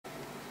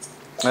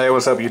Hey,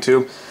 what's up,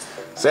 YouTube?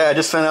 So yeah, I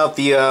just found out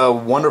the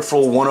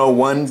Wonderful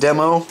 101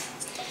 demo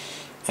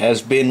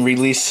has been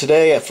released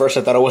today. At first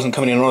I thought it wasn't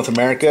coming to North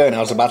America, and I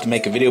was about to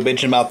make a video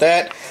bitching about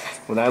that.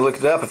 When I looked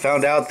it up, I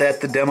found out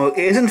that the demo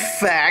is in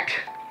fact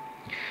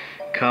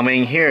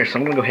coming here. So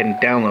I'm gonna go ahead and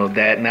download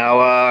that.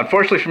 Now,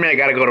 unfortunately for me, I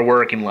gotta go to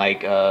work in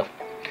like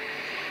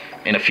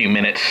in a few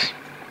minutes,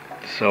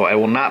 so I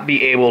will not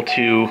be able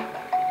to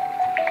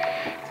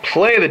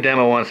play the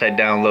demo once I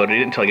download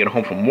it until I get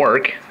home from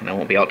work, and I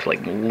won't be out till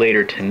like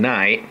later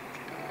tonight.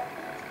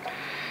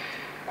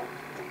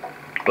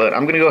 But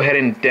I'm gonna go ahead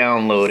and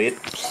download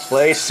it,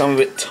 play some of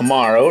it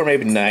tomorrow, or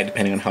maybe tonight,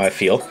 depending on how I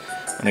feel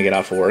when I get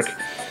off of work.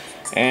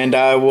 And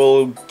I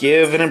will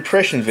give an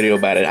impression video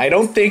about it. I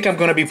don't think I'm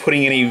gonna be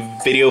putting any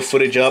video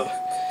footage up,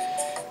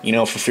 you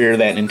know, for fear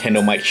that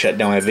Nintendo might shut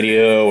down my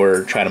video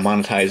or try to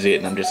monetize it,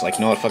 and I'm just like,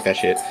 you know what, fuck that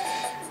shit.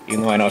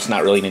 Even though I know it's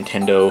not really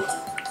Nintendo.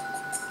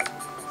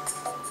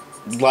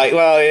 Like,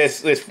 well,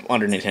 it's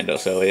under Nintendo,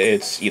 so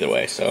it's either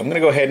way. So I'm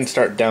gonna go ahead and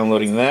start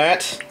downloading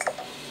that.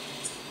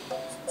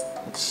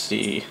 Let's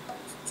see.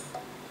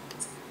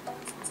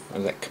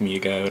 Where's that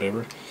Kamiya guy,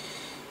 whatever?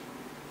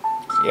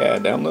 Yeah,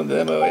 download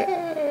the demo.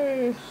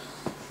 Yay!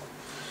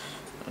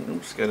 I'm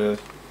just gonna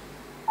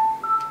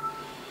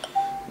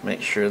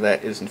make sure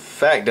that is in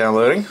fact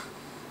downloading.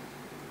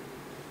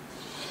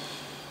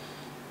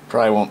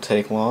 Probably won't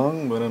take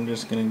long, but I'm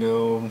just gonna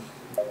go.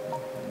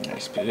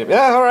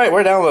 Yeah, alright,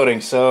 we're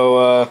downloading,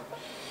 so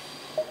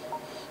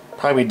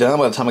probably done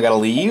by the time I gotta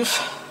leave,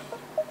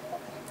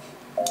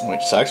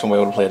 which sucks when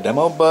we're able to play a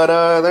demo,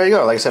 but there you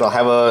go. Like I said, I'll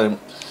have a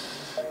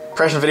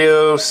impression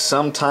video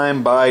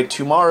sometime by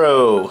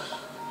tomorrow.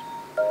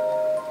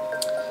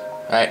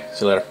 Alright,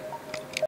 see you later.